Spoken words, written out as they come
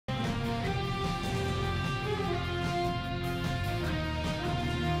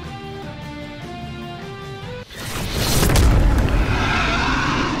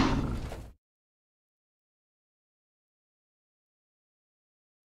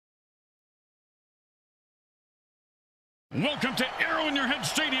Welcome to Arrow in Your Head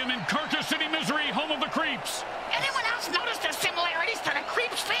Stadium in Karcass City, Missouri, home of the Creeps. Anyone else notice the similarities to the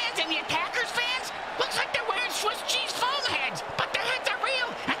Creeps fans and the Attackers fans? Looks like they're wearing Swiss cheese foam heads, but their heads are real,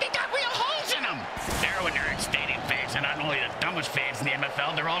 and they got real holes in them. Arrow in Your Head Stadium fans are not only the dumbest fans in the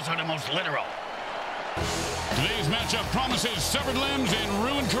MFL, they're also the most literal. Today's matchup promises severed limbs and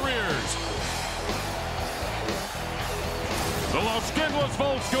ruined careers. The Scandalous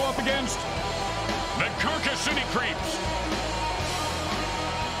folks go up against the Karcass City Creeps.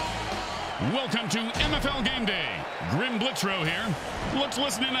 Welcome to MFL Game Day. Grim Blitzrow here. Let's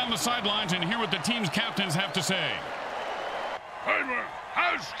listen in on the sidelines and hear what the team's captains have to say.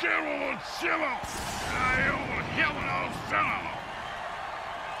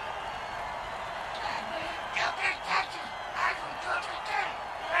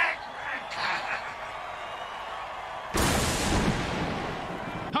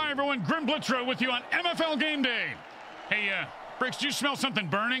 Hi everyone, Grim Blitzrow with you on MFL Game Day. Hey, Bricks, do you smell something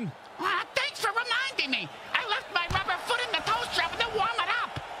burning? Thanks for reminding me. I left my rubber foot in the toaster oven to warm it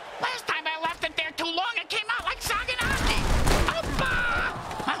up. Last time I left it there too long, it came out like Saganaki.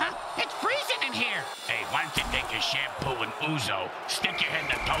 It's freezing in here. Hey, why don't you take your shampoo and ouzo, stick your head in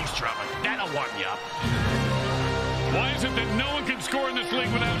the toaster oven, that'll warm you up. Why is it that no one can score in this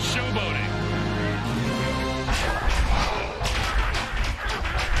league without showboating?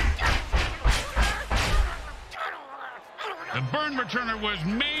 The burn returner was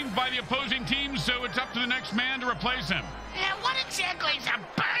maimed by the opposing team, so it's up to the next man to replace him. What exactly is a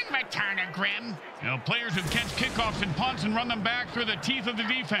burn returner, Grim? You know, players who catch kickoffs and punts and run them back through the teeth of the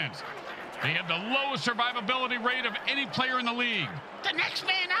defense. They have the lowest survivability rate of any player in the league. The next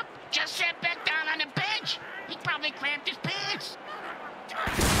man up just sat back down on the bench. He probably cramped his pants.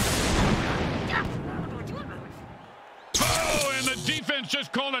 Oh, and the defense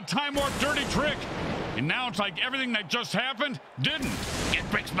just called a time warp dirty trick. And now it's like everything that just happened didn't. Get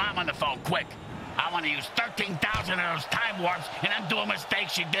Brick's mom on the phone, quick. I want to use 13,000 of those time warps and undo a mistake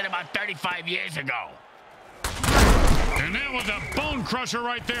she did about 35 years ago. And that was a bone crusher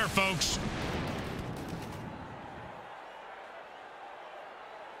right there, folks.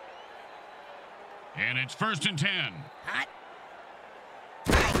 And it's 1st and 10. Hot.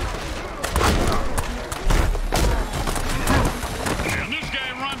 And this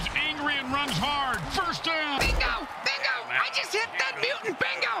guy runs angry and runs hard. 1st down. Bingo! Bingo! I just hit that mutant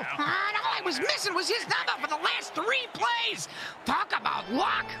bingo! And all I was missing was his number for the last 3 plays. Talk about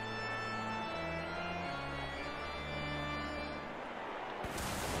luck.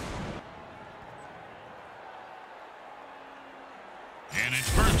 And it's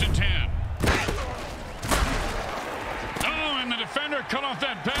 1st and 10. Oh, and the defender cut off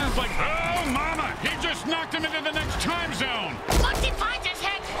that pass like, oh, mama. He just knocked him into the next time zone. Once he finds his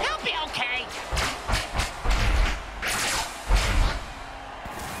head, he'll be okay.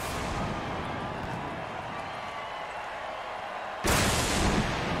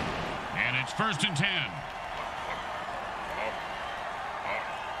 And it's 1st and 10.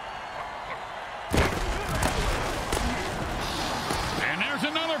 And there's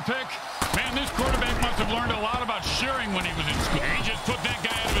another pick. Man, this quarterback must have learned a lot about sharing when he was in school. He just put that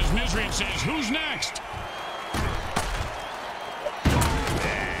guy out of his misery and says, who's next?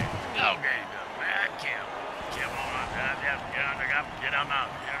 Okay, get him out.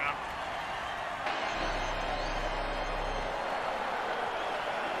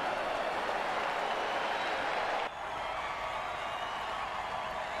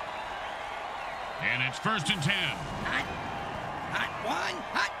 And it's 1st and 10. Hot. Hot 1,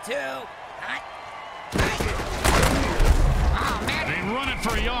 hot 2, hot. Oh, man. They run it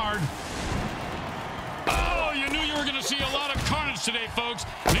for a yard. Oh, you knew you were going to see a lot of carnage today, folks.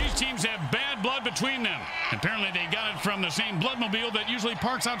 These teams have bad blood between them. Apparently, they got it from the same bloodmobile that usually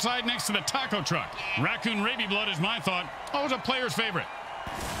parks outside next to the taco truck. Raccoon rabies blood is my thought. Always a player's favorite.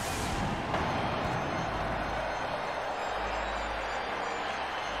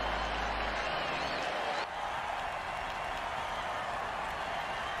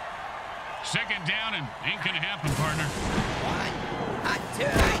 Second down and ain't gonna happen, partner. 1, hot 2.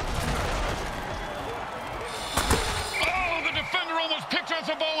 Oh, the defender almost picked off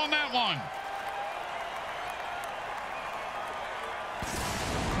the ball on that one.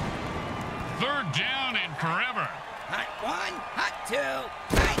 Third down and forever. Hot 1, hot 2,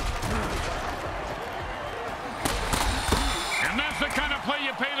 And that's the kind of play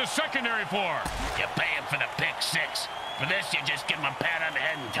you pay the secondary for. You pay him for the pick 6. For this, you just give him a pat on the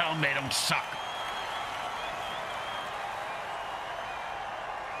head and tell him they don't suck.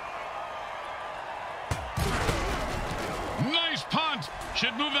 Nice punt.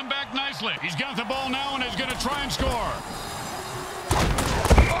 Should move them back nicely. He's got the ball now and is going to try and score.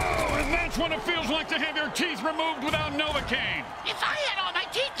 That's what it feels like to have your teeth removed without Novocaine. If I had all my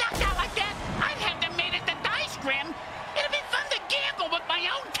teeth knocked out like that, I'd have them made at the dice grim. It'd be fun to gamble with my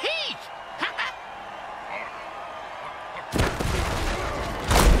own teeth.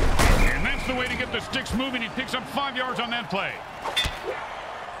 And that's the way to get the sticks moving. He picks up 5 yards on that play.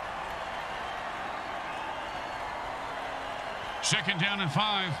 Second down and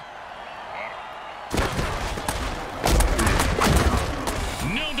 5.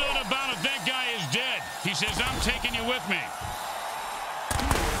 No doubt about it, that guy is dead. He says, I'm taking you with me.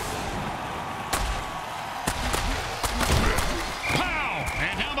 Pow!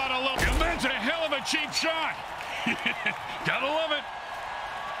 And how about a look? And that's a hell of a cheap shot. Gotta love it.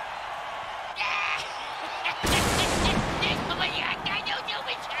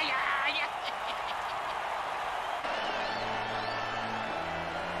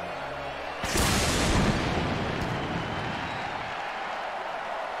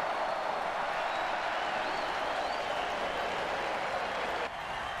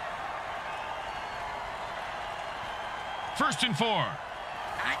 First and 4.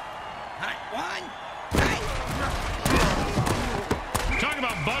 Hot one. Talk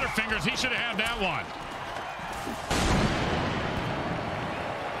about butterfingers. He should have had that one.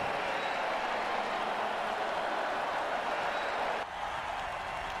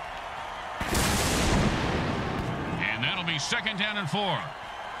 And that'll be second down and 4.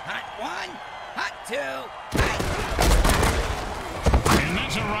 Hot one. Hot two. And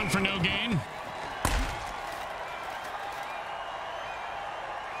that's a run for no gain.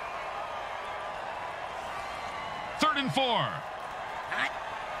 Third and 4. Hot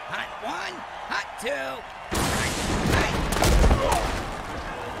one. Hot two.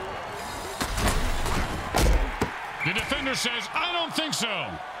 The defender says, I don't think so.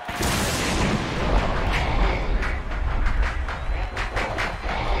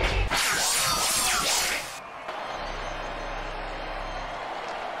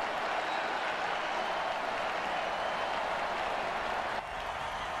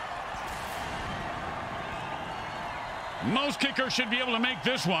 Most kickers should be able to make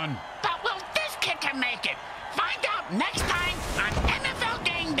this one. But will this kicker make it? Find out next time on MFL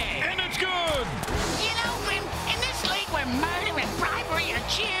Game Day. And it's good. You know, Grim, in this league where murder and bribery are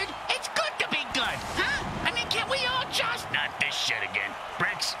cheered, it's good to be good, huh? I mean, can we all just... Not this shit again.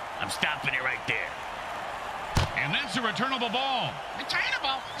 Bricks, I'm stopping it right there. And that's a returnable ball.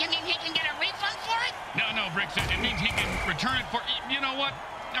 Returnable? You mean he can get a refund for it? No, Bricks. It means he can return it for... You know what?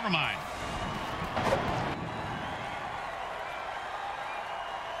 Never mind.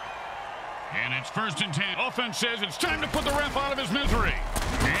 And it's first and 10. Offense says it's time to put the ref out of his misery.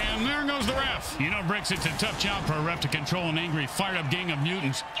 And there goes the ref. You know, Bricks, it's a tough job for a ref to control an angry, fired-up gang of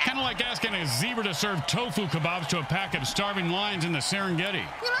mutants. Kind of like asking a zebra to serve tofu kebabs to a pack of starving lions in the Serengeti.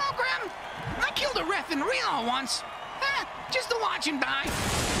 You know, Grim, I killed a ref in Reno once. Just to watch him die.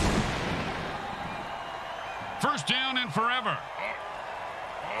 First down and forever.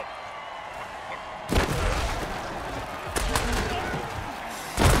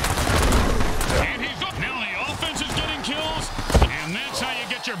 And he's up. Now the offense is getting kills, and that's how you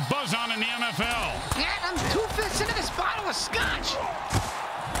get your buzz on in the MFL. Yeah, I'm 2/5 into this bottle of scotch.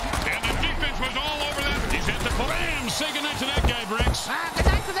 And the defense was all over that. He's at the bam. Say goodnight to that guy, Bricks. Good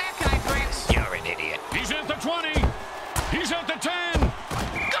night to that guy, Bricks. You're an idiot. He's at the 20. He's at the 10. Go!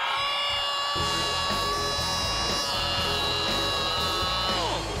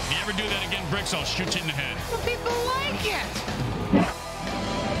 If you ever do that again, Bricks, I'll shoot you in the head. Well, people like it.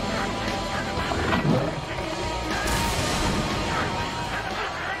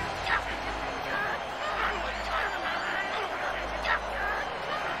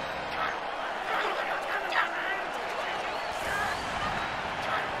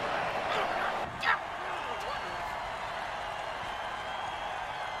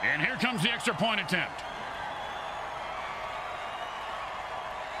 And here comes the extra point attempt.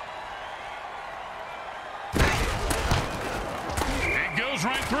 It goes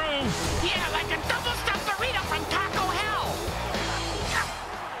right through. Yeah, like a double-stuffed burrito from Taco Hell.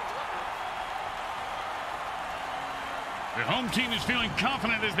 The home team is feeling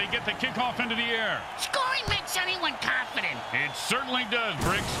confident as they get the kickoff into the air. Scoring makes anyone confident. It certainly does,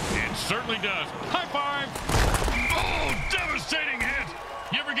 Bricks. It certainly does. High five. Oh, devastating hit.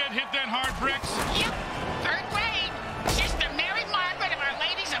 You ever get hit that hard, Bricks? Yep, 3rd grade. Sister Mary Margaret of Our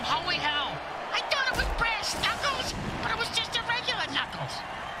Ladies of Holy Hell. I thought it was brass knuckles, but it was just a regular knuckles.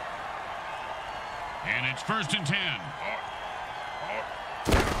 And it's first and 10.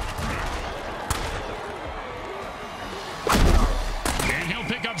 And he'll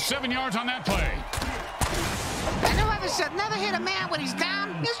pick up 7 yards on that play. I know I've Travis said never hit a man when he's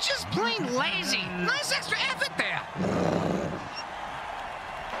down. It's just plain lazy. Nice extra effort there.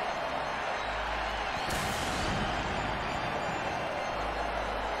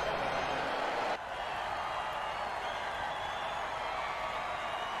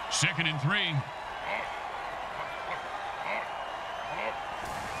 Second and 3.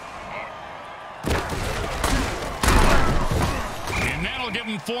 And that'll give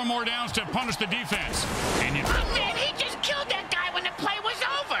him 4 more downs to punish the defense. And Oh, man, he just killed that guy when the play was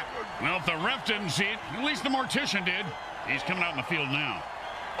over. well, if the ref didn't see it, at least the mortician did. He's coming out in the field now.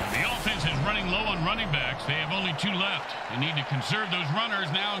 The offense is running low on running backs. They have only 2 left. They need to conserve those runners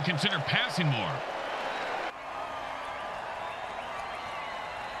now and consider passing more.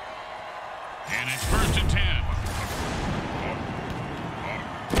 And it's first and 10.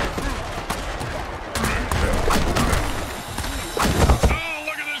 Oh,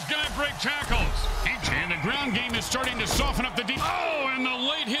 look at this guy break tackles. And the ground game is starting to soften up the defense. Oh, and the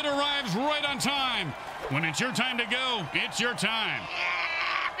late hit arrives right on time. When it's your time to go, it's your time.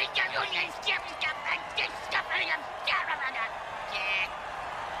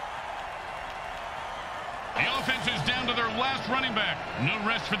 The offense is down to their last running back. No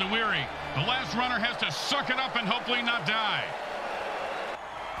rest for the weary. The last runner has to suck it up and hopefully not die.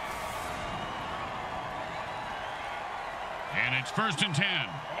 And it's first and 10.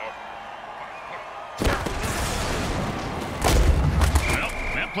 Well,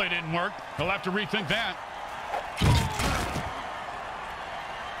 that play didn't work. He'll have to rethink that.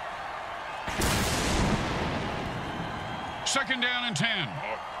 Second down and 10.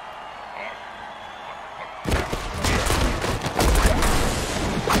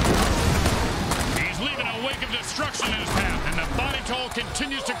 He's leaving a wake of destruction in his path, and the body toll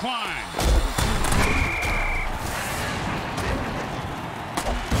continues to climb.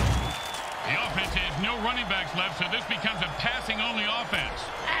 The offense has no running backs left, so this becomes a passing-only offense.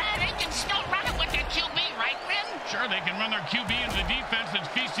 They can still run it with their QB, right, Grim? Sure, they can run their QB into the defense that's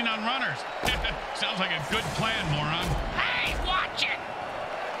feasting on runners. Sounds like a good plan, moron. Hey, watch it.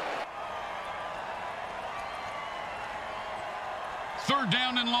 Third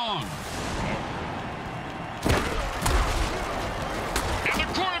down and long. And the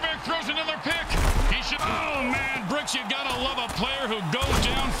quarterback throws another pick. He should... Oh, man, Brooks, you gotta love a player who goes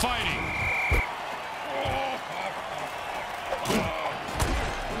down fighting.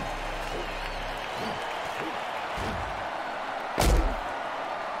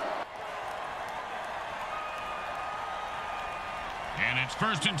 And it's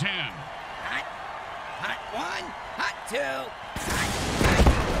first and 10. Hot. Hot 1. Hot 2.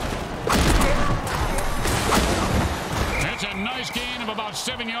 That's a nice gain of about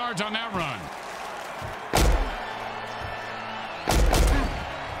 7 yards on that run.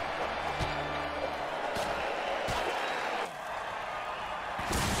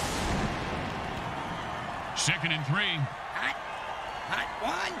 Second and 3. Hot. Hot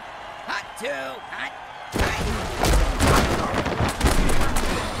 1. Hot 2. Hot.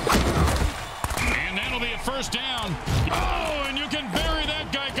 And that'll be a first down. Oh, and you can bury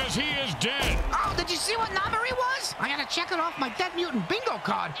that guy because he is dead. Oh, did you see what number he was? I gotta check it off my Dead Mutant bingo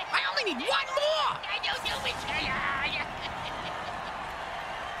card. I only need 1 more. I don't know which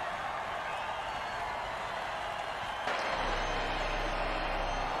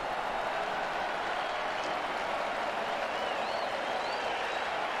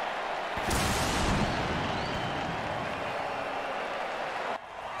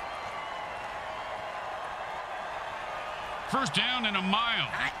First down and a mile.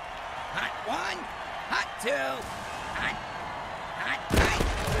 Hot. Hot 1. Hot 2. Hot. Hot. Hot.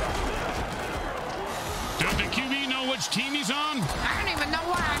 Does the QB know which team he's on? I don't even know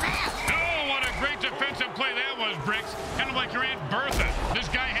where I'm at. Oh, what a great defensive play that was, Bricks. Kind of like your Aunt Bertha. This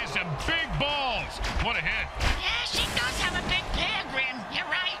guy has some big balls. What a hit. Yeah, she does have a big pair, Grim. You're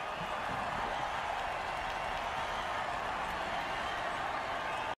right.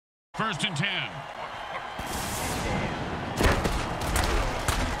 First and 10.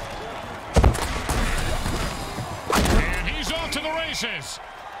 And he's off to the races.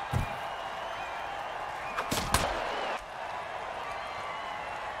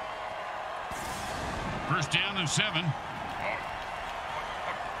 First down and 7.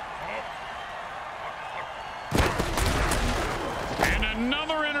 And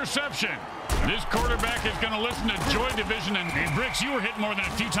another interception. This quarterback is going to listen to Joy Division. And Bricks, you were hit more than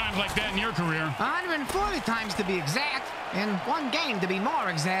a few times like that in your career. 140 times to be exact. In one game to be more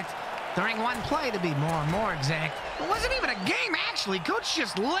exact. During one play to be more exact. It wasn't even a game, actually. Coach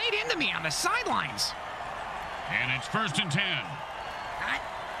just laid into me on the sidelines. And it's first and 10. Hot.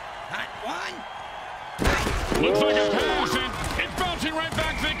 Hot 1. Looks like a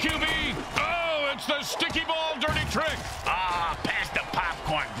sticky ball dirty trick. Ah, pass the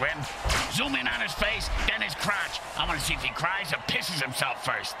popcorn, Grim. Zoom in on his face, then his crotch. I want to see if he cries or pisses himself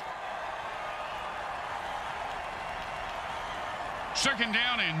first. Second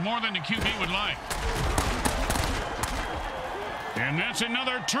down and more than the QB would like. And that's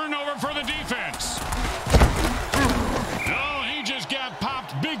another turnover for the defense. Oh, he just got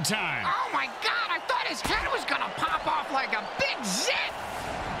popped big time. Oh, my God. I thought his head was going to pop off like a big zit.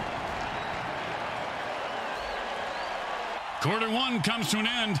 Quarter one comes to an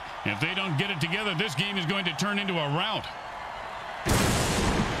end. If they don't get it together, this game is going to turn into a rout.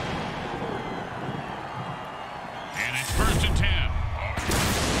 And it's 1st and 10.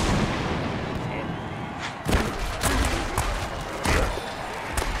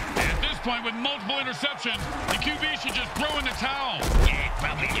 At this point, with multiple interceptions, the QB should just throw in the towel. Yeah,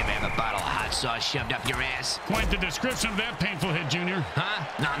 probably give him a bottle of hot sauce shoved up your ass. Quite the description of that painful hit, Junior. Huh?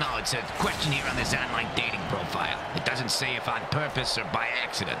 No, it's a question here on this online dating profile. It doesn't say if on purpose or by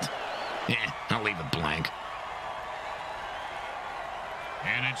accident. Yeah, I'll leave it blank.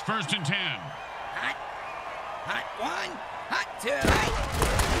 And it's 1st and 10. Hot. Hot one. Hot two.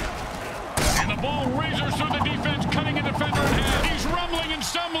 And the ball razors through the defense, cutting a defender in half. He's rumbling and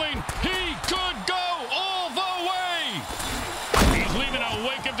stumbling. He could go all the way. He's leaving a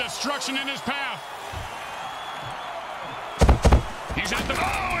wake of destruction in his path. He's at the...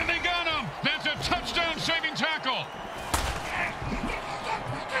 Oh, and they got him. That's a touchdown-saving tackle.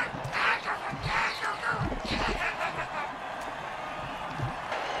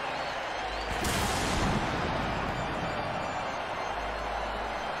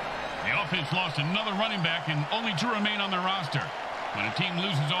 The offense lost another running back and only 2 remain on their roster. When a team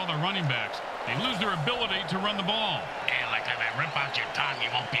loses all their running backs, they lose their ability to run the ball. Yeah, like if I rip out your tongue, you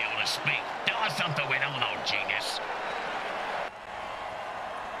won't be able to speak. Tell us something we don't know, genius.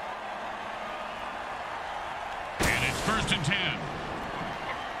 And it's 1st and 10.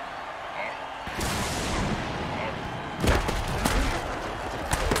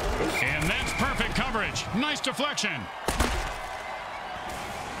 And that's perfect coverage. Nice deflection.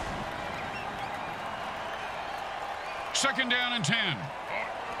 Second down and 10.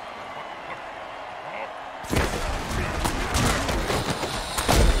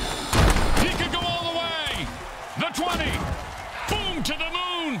 He could go all the way. The 20. Boom to the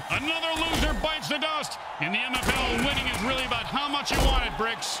moon. Another loser bites the dust. In the MFL, winning is really about how much you want it,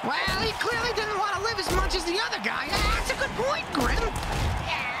 Bricks. Well, he clearly didn't want to live as much as the other guy. That's a good point, Grim.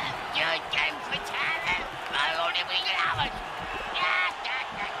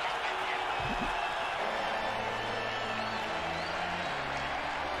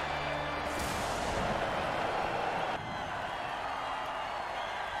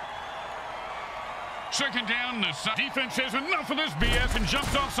 Second down, the defense says enough of this BS and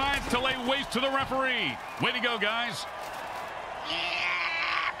jumps off sides to lay waste to the referee. Way to go, guys.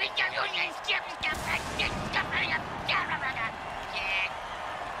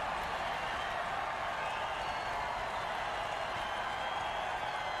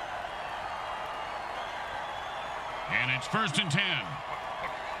 And it's 1st and 10.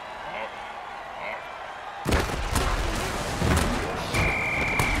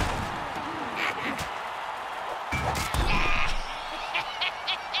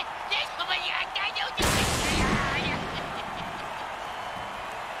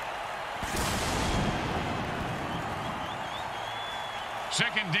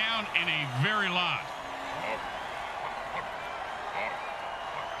 Second down in a very lot.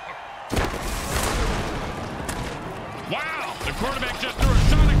 Wow, the quarterback just threw a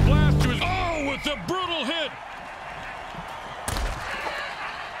sonic blast to his... Oh, with the brutal hit.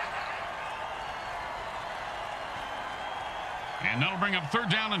 And that'll bring up 3rd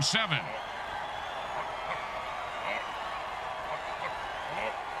down and 7.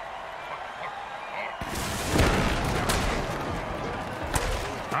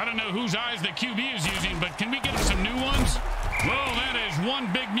 I don't know whose eyes the QB is using, but can we get him some new ones? Well, that is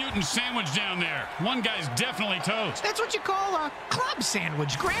one big mutant sandwich down there. One guy's definitely toast. That's what you call a club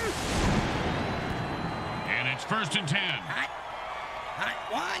sandwich, Grim. And it's 1st and 10. Hot. Hot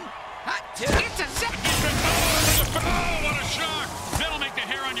one. Hot two. It's a zip. Oh, what a shock. That'll make the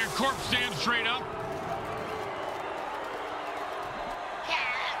hair on your corpse stand straight up.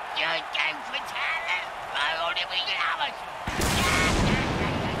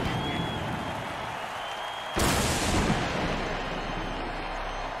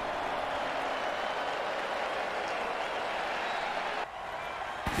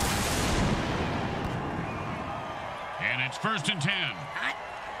 And it's 1st and 10. Hot.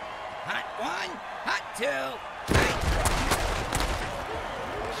 Hot one. Hot two.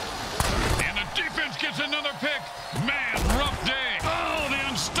 And the Defense gets another pick. Man, rough day. Oh, the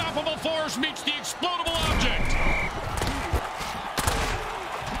unstoppable force meets the explodable object.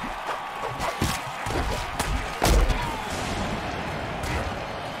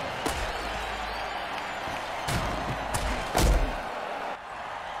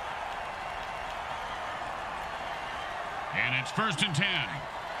 And it's 1st and 10.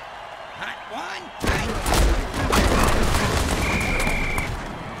 Hot one.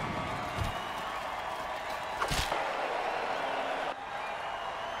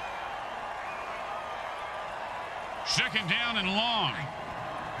 Second down and long.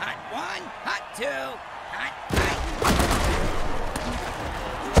 Hot one. Hot two. Hot.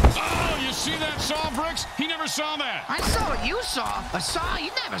 Oh, you see that saw, Bricks? He never saw that. I saw what you saw. A saw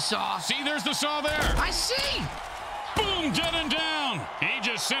you never saw. See, there's the saw there. I see. Boom, dead and down. He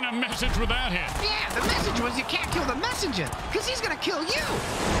just sent a message with that hit. Yeah, the message was you can't kill the messenger, because he's going to kill you.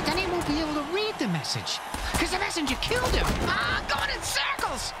 But then he won't be able to read the message, because the messenger killed him. Ah, going in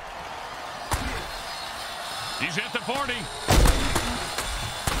circles. He's hit the 40.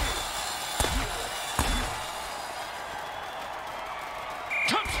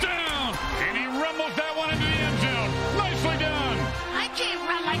 Touchdown! And he rumbles that one into the end zone. Nicely done. I can't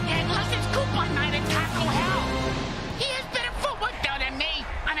run like that unless it's coupon night at Taco Hell. He has better footwork though than me,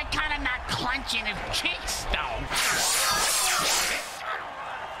 and it kind of not clenching his cheeks though.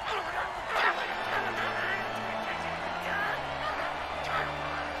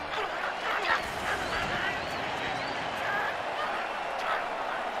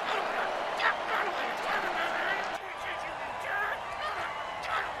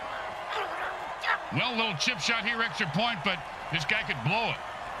 Well, little chip shot here, extra point, but this guy could blow it.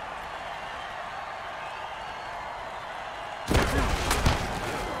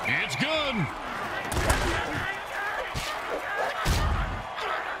 It's good.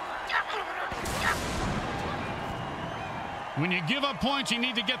 When you give up points, you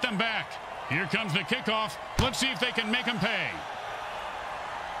need to get them back. Here comes the kickoff. Let's see if they can make them pay.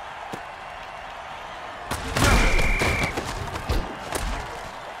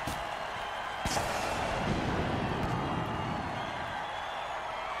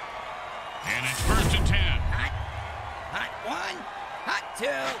 And it's 1st and 10. Hot. Hot one. Hot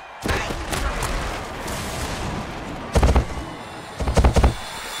two.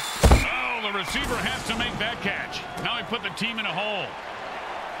 Oh, the receiver has to make that catch. Now he put the team in a hole.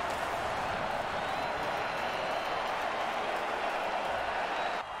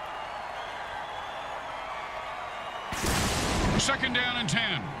 Second down and 10.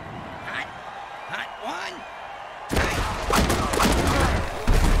 Hot. Hot one.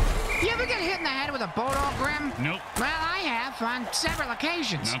 You ever get hit in the head with a Bodog Grim? Nope. Well, I have on several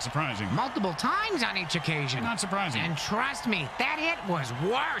occasions. Not surprising. Multiple times on each occasion. Not surprising. And trust me, that hit was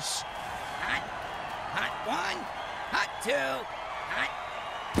worse. Hot. Hot one. Hot two. Hot.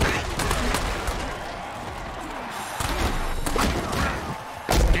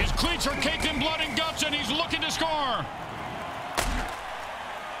 His cleats are caked in blood and guts, and he's looking to score.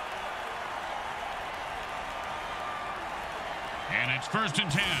 And it's 1st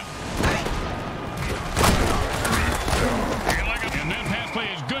and 10. And that pass play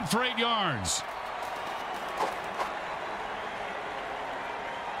is good for 8 yards.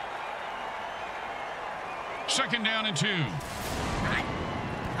 Second down and 2. Hot.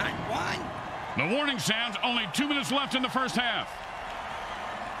 Hot one. The warning sounds. Only 2 minutes left in the first half.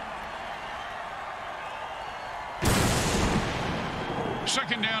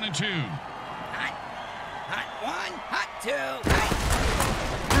 Second down and 2. Hot. Hot one. Hot two.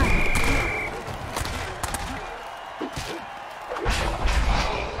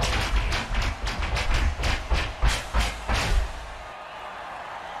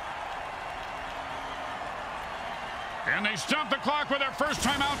 And they stop the clock with their first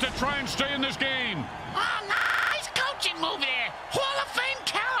time out to try and stay in this game. Oh, nice coaching move there. Hall of Fame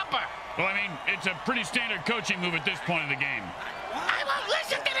caliber. Well, I mean, it's a pretty standard coaching move at this point of the game. I won't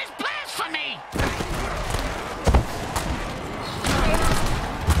listen to this blasphemy.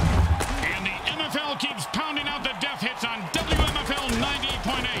 And the MFL keeps pounding out the death hits on WMFL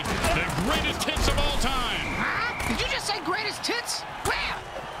 90.8. The greatest hits of all time. Huh? Did you just say greatest hits? Where?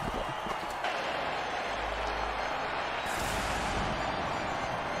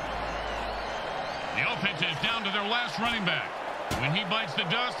 The offense is down to their last running back. When he bites the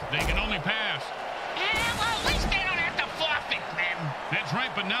dust, they can only pass. Yeah, well, at least they don't have to forfeit them. That's right,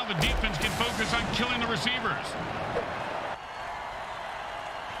 but now the defense can focus on killing the receivers.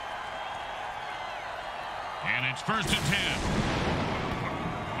 And it's 1st and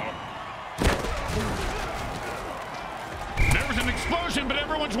 10. There was an explosion explosion, but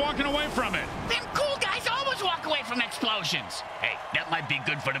everyone's walking away from it. Them cool guys always walk away from explosions. Hey, that might be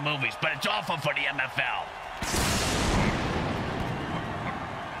good for the movies, but it's awful for the MFL.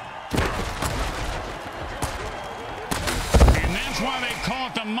 And that's why they call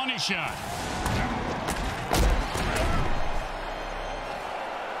it the money shot.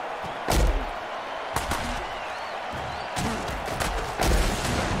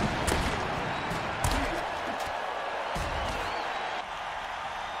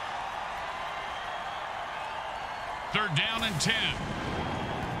 Third down and 10.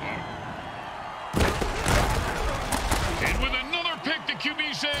 And with another pick, the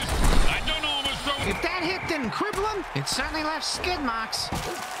QB says, I don't know, almost throw. If that hit didn't cripple him, it certainly left skid marks.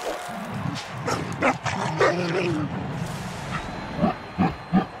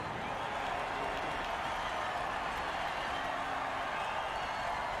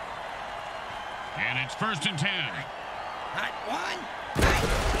 And it's first and 10. Hot one.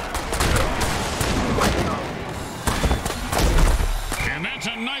 And that's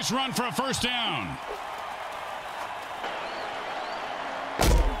a nice run for a first down.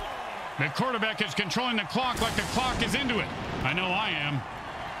 The quarterback is controlling the clock like the clock is into it. I know I am.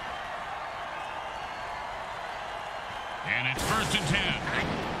 And it's first and 10.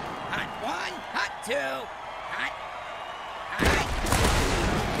 Hot one. Hot two. Hot.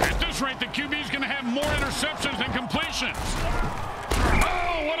 At this rate, the QB is going to have more interceptions than completions.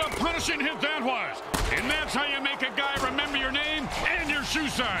 Oh, what a punishing hit that was. And that's how you make a guy remember your name and your shoe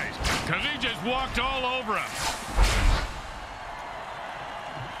size. Because he just walked all over him.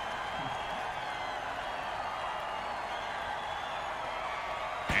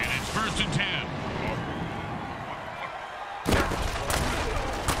 And it's first and 10.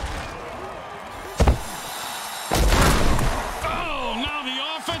 Oh, now the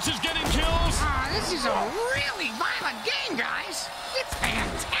offense is getting kills. This is a really violent game, guys. It's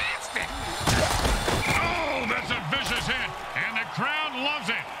fantastic. Oh, that's a vicious hit. And the crowd loves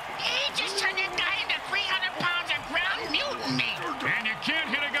it. He just turned that guy into 300 pounds of ground mutant meat. And you can't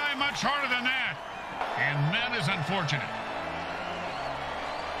hit a guy much harder than that. And that is unfortunate.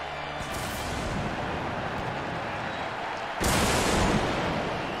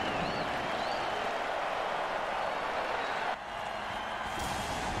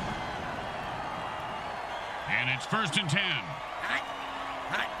 And it's first and 10. Hot.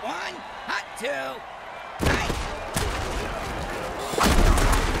 Hot one. Hot two.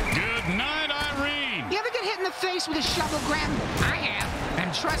 Good night, Irene. You ever get hit in the face with a shovel, Graham? I have.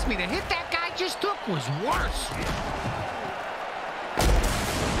 And trust me, the hit that guy just took was worse.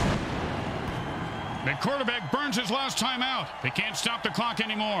 The quarterback burns his last time out. They can't stop the clock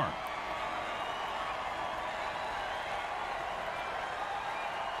anymore.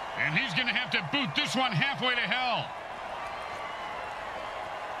 And he's going to have to boot this one halfway to hell.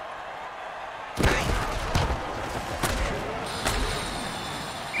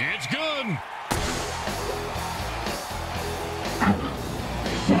 It's good.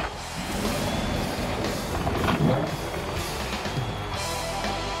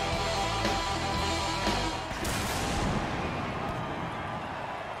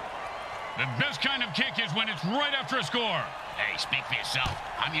 The best kind of kick is when it's right after a score. Hey, speak for yourself.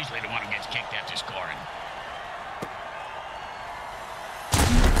 I'm usually the one who gets kicked after scoring.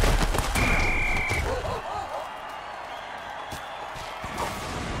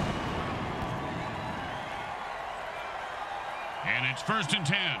 And it's first and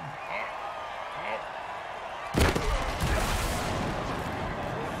 10.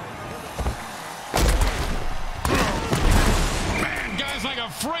 Man, guys like a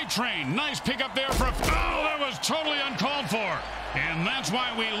freight train. Nice pickup there for a... Oh, that was totally uncalled for. And that's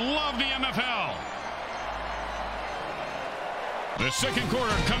why we love the MFL. The second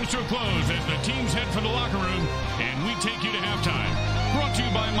quarter comes to a close as the teams head for the locker room, and we take you to halftime. Brought to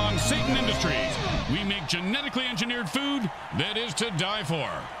you by Monsatan Industries. We make genetically engineered food that is to die for.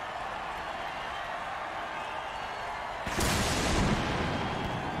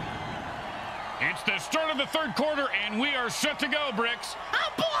 It's the start of the third quarter, and we are set to go, Bricks.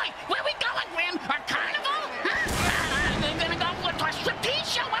 Oh, boy! Where we going, Grim? A carnival? Huh? We're gonna go for a striptease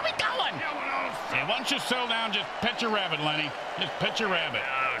show. Where we going? Hey, why don't you settle down? Just pet your rabbit, Lenny. Just pet your rabbit.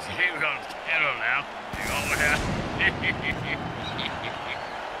 Here we go. Hello now. Over there.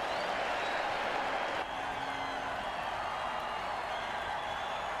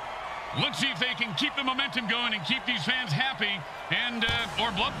 Let's see if they can keep the momentum going and keep these fans happy and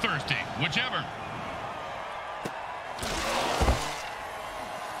or bloodthirsty, whichever.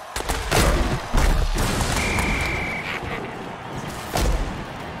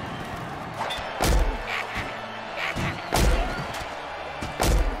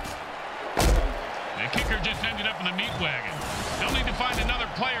 find another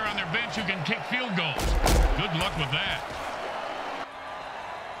player on their bench who can kick field goals. Good luck with that.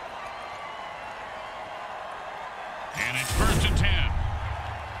 And it's 1st and 10.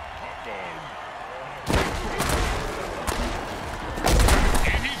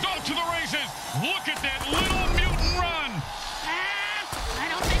 And he's off to the races. Look at that little mutant run. I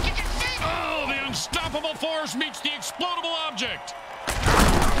don't think you can save it. Oh, the unstoppable force meets the explodable object.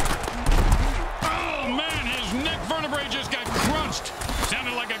 Oh, man, his neck vertebrae just got crunched.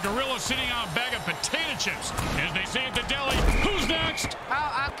 Sounded like a gorilla sitting on a bag of potato chips. As they say at the deli, who's next?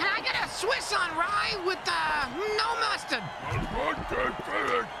 Can I get a Swiss on rye with, no mustard?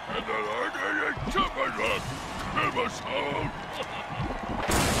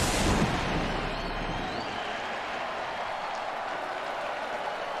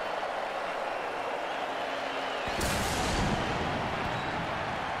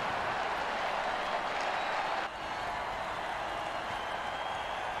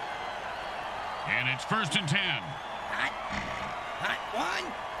 And it's 1st and 10. Hot one.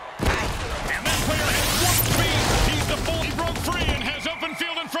 And that player has warp speed. He's the bull. He broke free and has open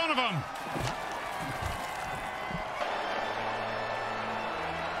field in front of him.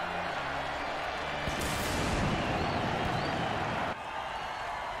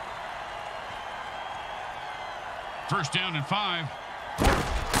 First down and 5.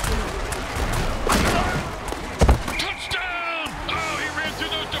 Touchdown! Oh, he ran through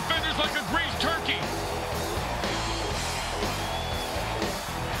those defenders like a greased turkey.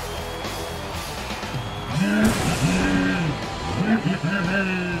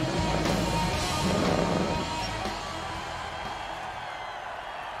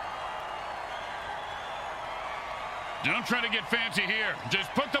 Don't try to get fancy here.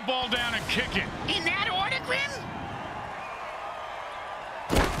 Just put the ball down and kick it. In that order, Grim?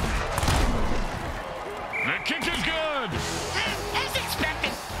 The kick is good. As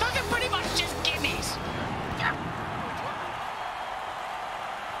expected, those are pretty much just gimmies.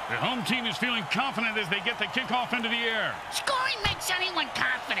 The home team is feeling confident as they get the kickoff into the air. Scoring makes anyone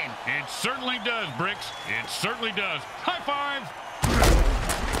confident. It certainly does, Bricks. It certainly does. High five.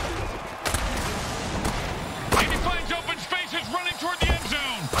 And he finds open spaces running toward the end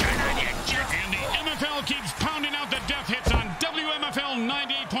zone. And the MFL keeps pounding out the death hits on WMFL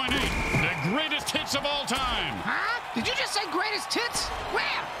 98.8. The greatest hits of all time. Huh? Did you just say greatest hits?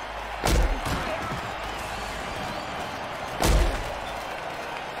 Where?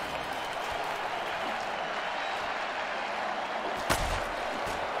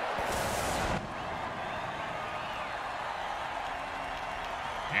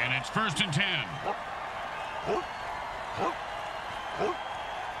 And it's 1st and 10.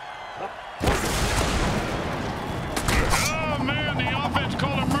 Oh, man, the offense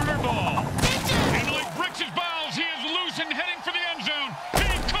called a murder ball. And like Bricks' balls, he is loose and heading for the end zone.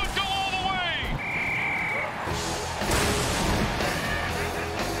 He could go all the way.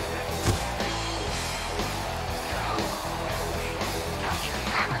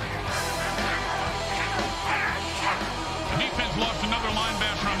 The defense lost another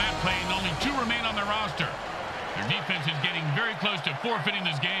linebacker on that play, and only 2 remain on their roster. Their defense is getting very close to forfeiting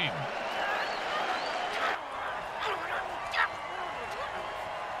this game.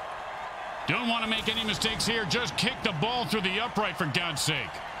 Don't want to make any mistakes here. Just kick the ball through the upright, for God's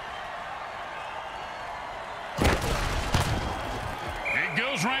sake. It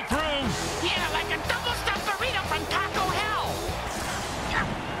goes right through. Yeah, like a double-stuffed burrito from Taco Hell.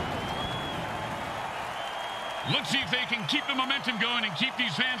 Let's see if they can keep the momentum going and keep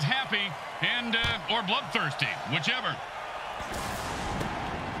these fans happy and or bloodthirsty, whichever.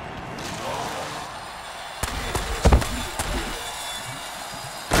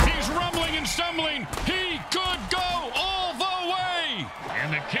 He's rumbling and stumbling. He could go all the way.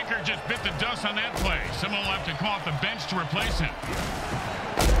 And the kicker just bit the dust on that play. Someone will have to come off the bench to replace him.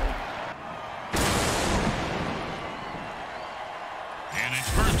 And it's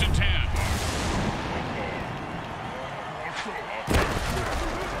 1st and 10.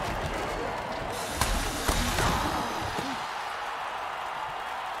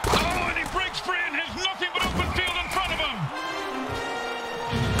 Oh, and he breaks free and has nothing but open field in front of him.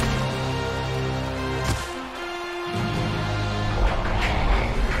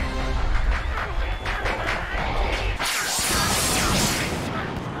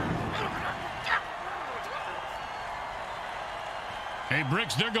 Hey,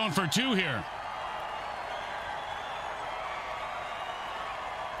 Bricks, they're going for 2 here.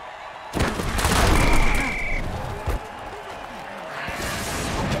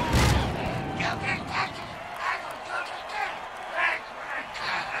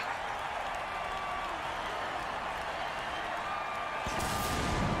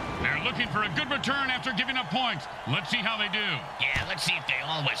 for a good return after giving up points. Let's see how they do. Yeah, let's see if they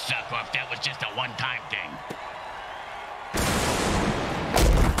always suck or if that was just a one-time thing.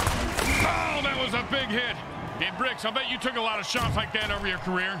 Oh, that was a big hit. Hey, Bricks, I bet you took a lot of shots like that over your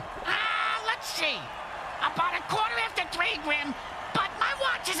career. Let's see. About a quarter after 3, Grim, but my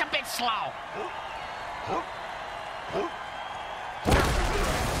watch is a bit slow.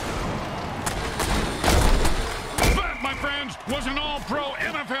 That, my friends, was an all-pro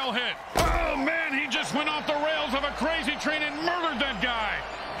MFL hit. Oh, man, he just went off the rails of a crazy train and murdered that guy.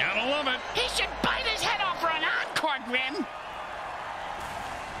 Gotta love it. He should bite his head off for an encore, Grim.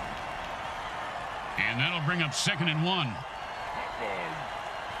 And that'll bring up 2nd and 1.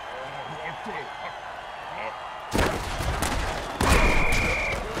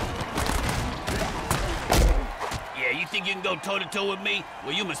 Yeah, you think you can go toe-to-toe with me?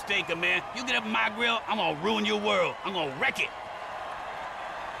 Well, you mistaken, man. You get up in my grill, I'm gonna ruin your world. I'm gonna wreck it.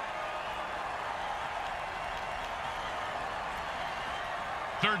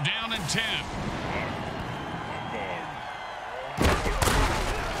 Third down and 10.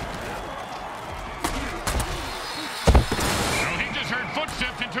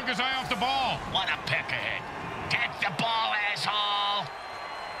 Footsteps and took his eye off the ball. What a pick ahead. Catch the ball, asshole.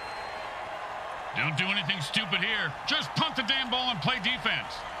 Don't do anything stupid here. Just punt the damn ball and play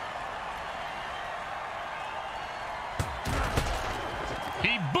defense.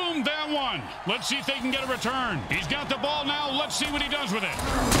 He boomed that one. Let's see if they can get a return. He's got the ball now. Let's see what he does with it.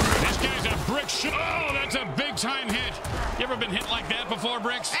 This guy's a brick shot. Oh, that's a big-time hit. You ever been hit like that before,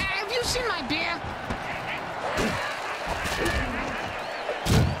 Bricks? Have you seen my beer?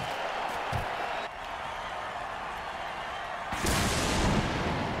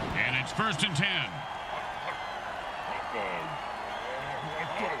 It's 1st and 10.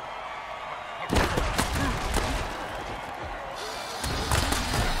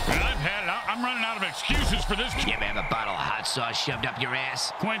 I've had it. I'm running out of excuses for this. You ever have a bottle of hot sauce shoved up your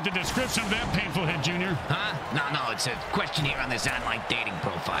ass? Quite the description of that painful hit, Junior. Huh? No, it's a question here on this online dating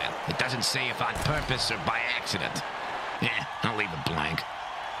profile. It doesn't say if on purpose or by accident. Yeah, I'll leave it blank.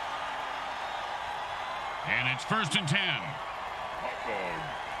 And it's 1st and 10.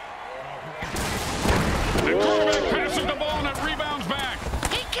 The quarterback passes the ball and it rebounds back.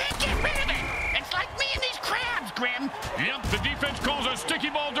 He can't get rid of it. It's like me and these crabs, Grim. Yep, the defense calls a sticky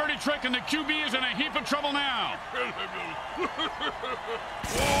ball dirty trick, and the QB is in a heap of trouble now.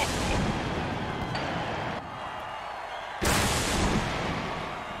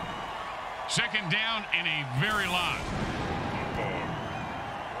 Second down and a very lot.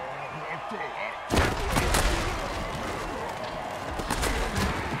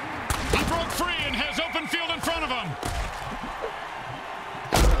 He broke free and has open field in front of him.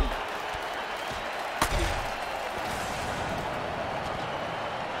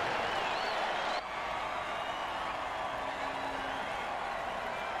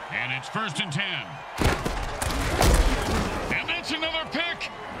 And it's 1st and 10. And that's another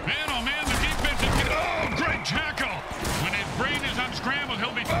pick. Man, oh man, the defense is getting... Oh, great tackle. When his brain is unscrambled,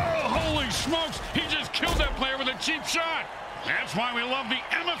 he'll be... Oh, holy smokes. He just killed that player with a cheap shot. That's why we love the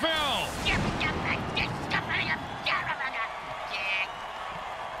MFL.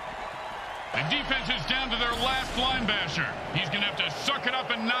 The defense is down to their last linebasher. He's going to have to suck it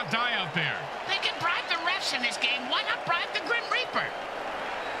up and not die out there. They can bribe the refs in this game. Why not bribe the Grim Reaper?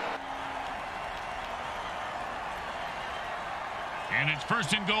 And it's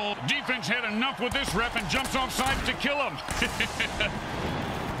 1st and goal. Defense had enough with this ref and jumps off sides to kill him.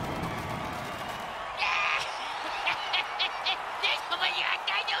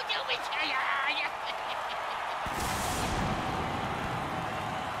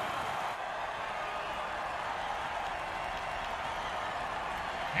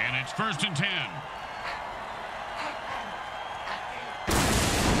 And it's 1st and 10.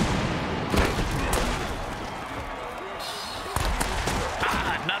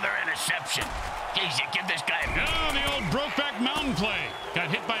 Another interception. Jeez, you give this guy... Oh, the old brokeback mountain play. Got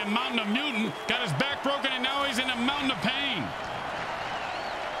hit by a mountain of Newton, got his back broken, and now he's in a mountain of pain.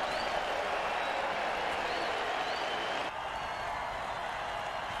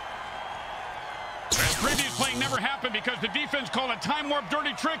 That previous play never happened because the defense called a time warp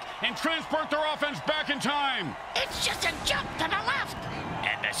dirty trick and transport their offense back in time. It's just a jump to the left.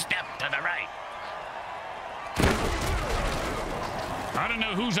 And a step to the right. I don't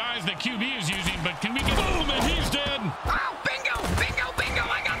know whose eyes the QB is using, but can we get... Boom, and he's dead. Oh, bingo, bingo, bingo.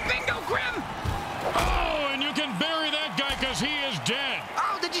 I got bingo, Grim. Oh, and you can bury that guy because he is dead.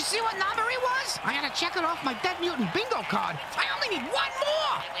 Oh, did you see what number he was? I had to check it off my Dead Mutant bingo card. I only need one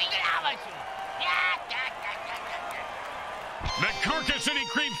more. The Karcass City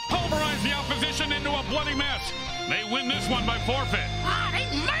Creeps pulverize the opposition into a bloody mess. They win this one by forfeit. Oh, they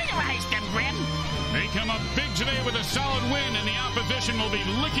murderized them, Grim. They come up big today with a solid win, and the opposition will be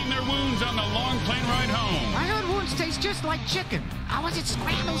licking their wounds on the long plane ride home. I heard wounds taste just like chicken. Or was it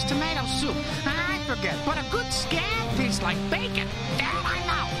Scandalous tomato soup? I forget, but a good scab tastes like bacon. That I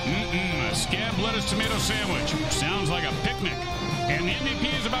know. A scab lettuce tomato sandwich. Sounds like a picnic. And the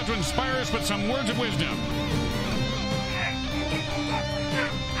MVP is about to inspire us with some words of wisdom.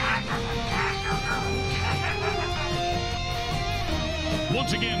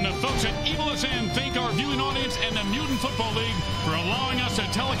 Once again, the folks at Evil SN thank our viewing audience and the Mutant Football League for allowing us to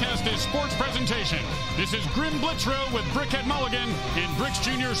telecast this sports presentation. This is Grim Blitzrow with Brickhead Mulligan and Bricks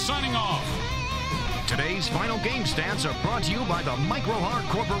Jr. signing off. Today's final game stats are brought to you by the Micro Heart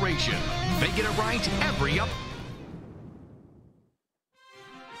Corporation. They get it right every up.